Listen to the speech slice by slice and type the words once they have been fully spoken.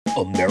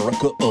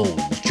America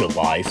owns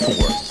July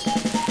 4th.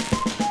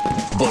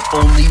 But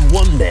only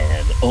one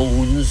man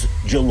owns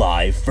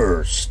July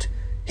 1st.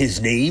 His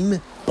name,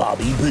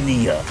 Bobby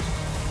Bonilla.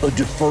 A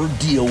deferred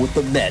deal with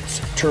the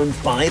Mets turned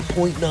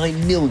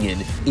 $5.9 million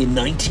in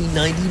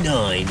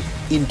 1999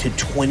 into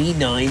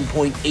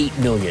 $29.8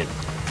 million,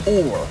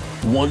 or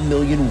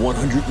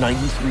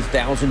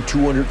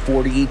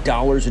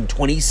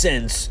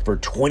 $1,193,248.20 for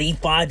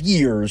 25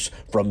 years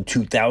from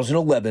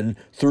 2011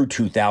 through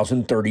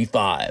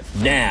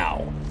 2035.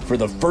 Now, for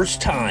the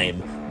first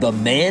time, the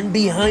man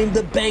behind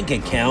the bank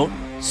account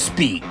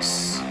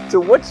speaks. So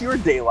what's your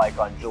day like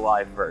on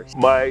July 1st?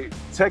 My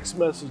text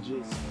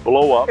messages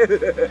blow up.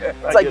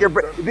 It's like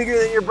bigger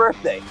than your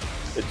birthday.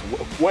 It's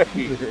way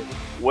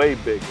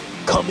bigger.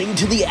 Coming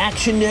to the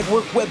Action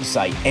Network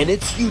website and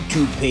its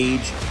YouTube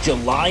page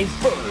July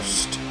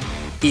 1st,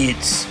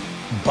 it's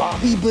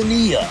Bobby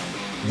Bonilla,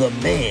 the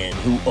man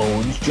who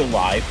owns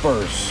July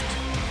 1st.